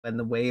when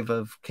the wave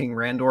of King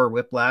Randor,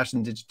 Whiplash,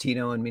 and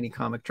Digitino and Mini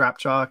Comic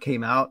Trapjaw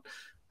came out,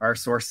 our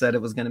source said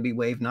it was going to be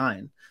wave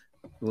 9.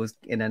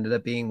 It ended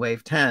up being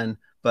wave 10.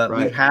 But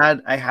I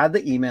had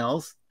the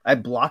emails. I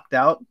blocked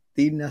out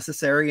the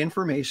necessary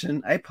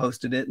information. I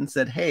posted it and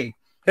said, "Hey,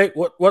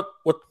 what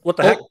the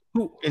heck?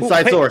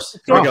 Inside source.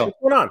 Here we go. What's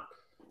going on?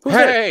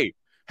 Hey,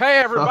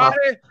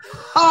 everybody!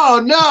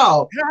 Oh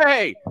no!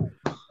 Hey,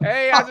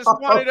 I just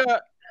wanted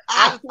to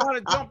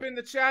jump in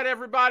the chat,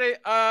 everybody.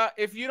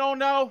 If you don't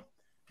know,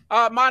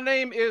 my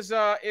name is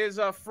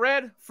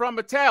Fred from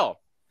Mattel,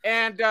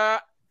 and I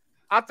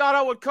thought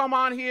I would come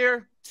on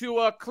here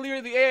to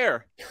clear the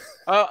air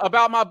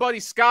about my buddy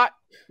Scott.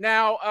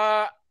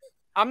 Now,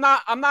 I'm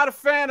not a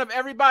fan of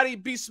everybody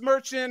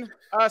besmirching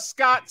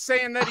Scott,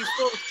 saying that he's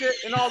full of shit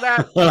and all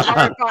that.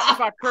 Sorry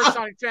if I cursed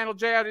on your channel,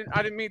 Jay. I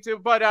didn't mean to,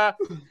 but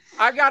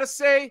I gotta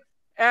say,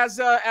 as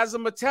a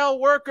Mattel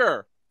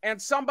worker and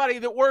somebody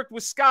that worked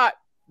with Scott,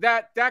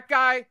 that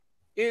guy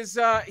is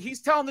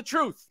he's telling the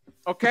truth.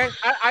 Okay,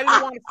 I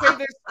didn't want to say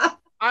this.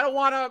 I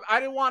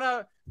didn't want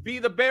to be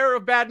the bearer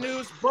of bad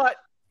news, but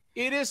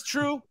it is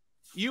true.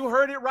 You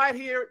heard it right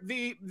here.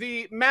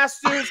 The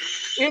Masters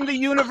in the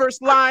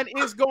Universe line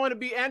is going to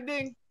be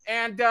ending,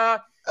 and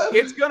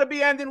it's going to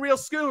be ending real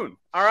soon.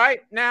 All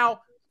right.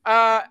 Now,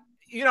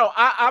 you know,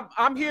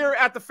 I'm here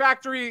at the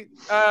factory,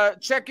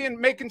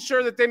 making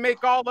sure that they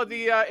make all of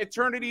the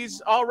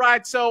eternities all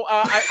right. So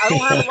I don't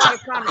have a lot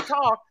of time to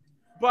talk,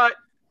 but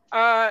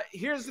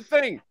here's the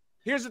thing.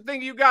 Here's the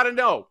thing you got to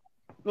know.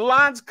 The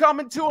line's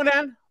coming to an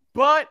end,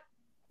 but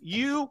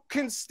you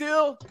can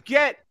still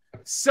get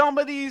some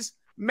of these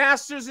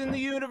Masters in the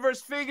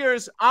Universe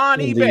figures on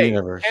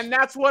eBay, and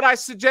that's what I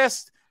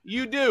suggest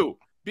you do,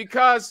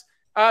 because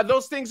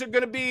those things are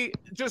going to be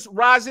just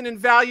rising in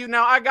value.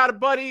 Now, I got a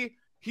buddy;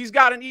 he's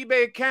got an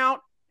eBay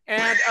account,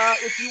 and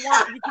if you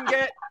want,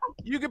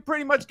 you can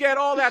pretty much get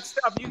all that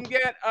stuff. You can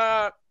get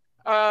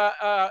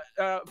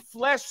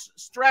Flesh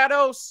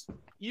Stratos.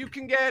 You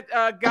can get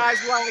guys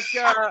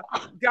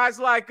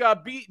like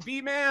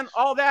B-Man,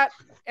 all that,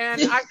 and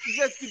I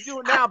suggest you do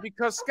it now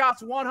because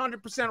Scott's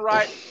 100%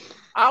 right.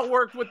 I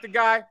worked with the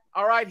guy.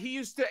 All right. He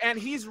used to, and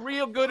he's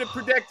real good at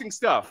predicting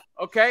stuff.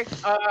 Okay.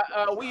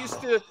 We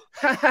used to,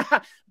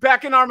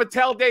 back in our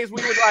Mattel days,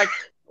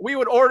 we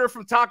would order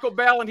from Taco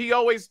Bell, and he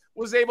always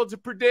was able to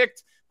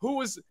predict who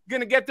was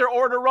going to get their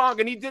order wrong.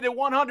 And he did it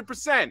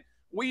 100%.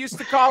 We used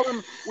to call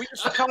him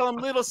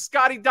little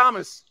Scotty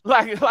Damas,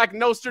 like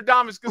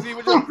Nostradamus, because he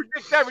would just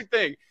predict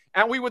everything.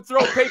 And we would throw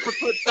paper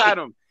clips at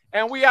him.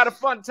 And we had a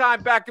fun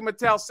time back in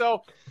Mattel.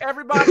 So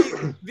everybody,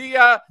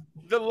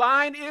 the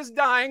line is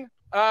dying.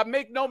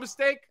 Make no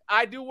mistake,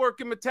 I do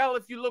work in Mattel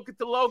if you look at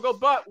the logo.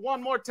 But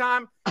one more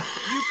time,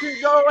 you can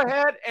go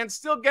ahead and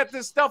still get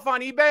this stuff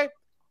on eBay.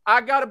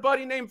 I got a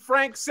buddy named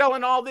Frank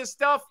selling all this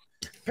stuff,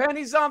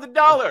 pennies on the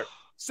dollar.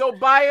 So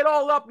buy it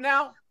all up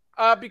now,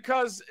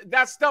 because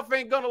that stuff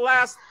ain't going to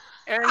last.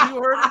 And you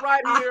heard it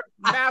right here,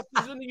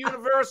 Masters in the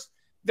Universe,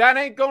 that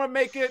ain't going to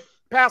make it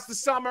past the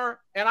summer.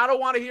 And I don't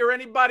want to hear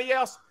anybody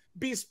else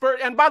be spurred.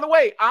 And by the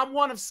way, I'm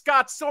one of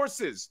Scott's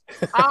sources.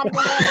 I'm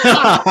the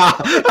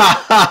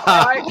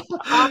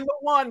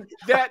one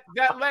that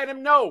let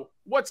him know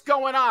what's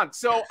going on.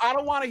 So I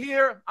don't want to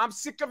hear. I'm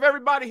sick of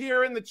everybody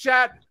here in the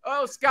chat.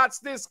 Oh, Scott's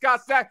this,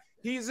 Scott's that.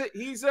 He's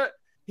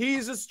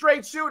a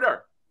straight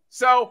shooter.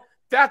 So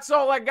that's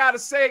all I got to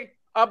say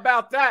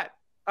about that.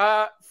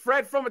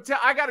 Fred from Mattel,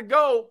 I got to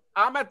go.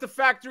 I'm at the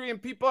factory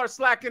and people are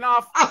slacking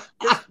off.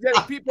 There's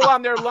people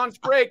on their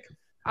lunch break.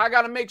 I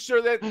got to make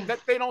sure that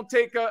they don't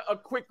take a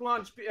quick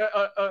lunch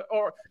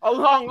or a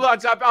long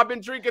lunch. I've been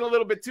drinking a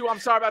little bit too. I'm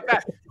sorry about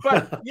that.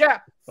 But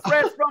yeah,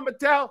 Fred from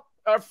Mattel,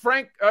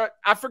 Frank,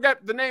 I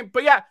forget the name.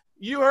 But yeah,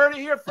 you heard it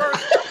here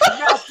first.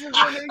 Masters in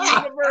the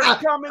Universe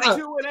coming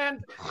to an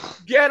end.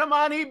 Get them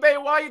on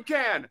eBay while you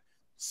can.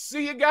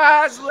 See you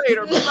guys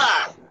later.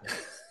 Bye.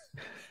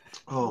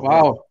 Oh,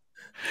 wow.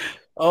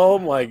 Oh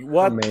my,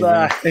 what amazing.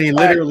 The And he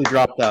literally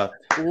dropped out.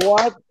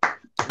 What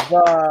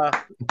the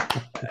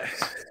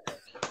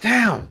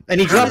Damn.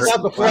 And he dropped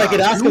out before I could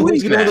ask him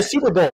who's going to win the Super Bowl.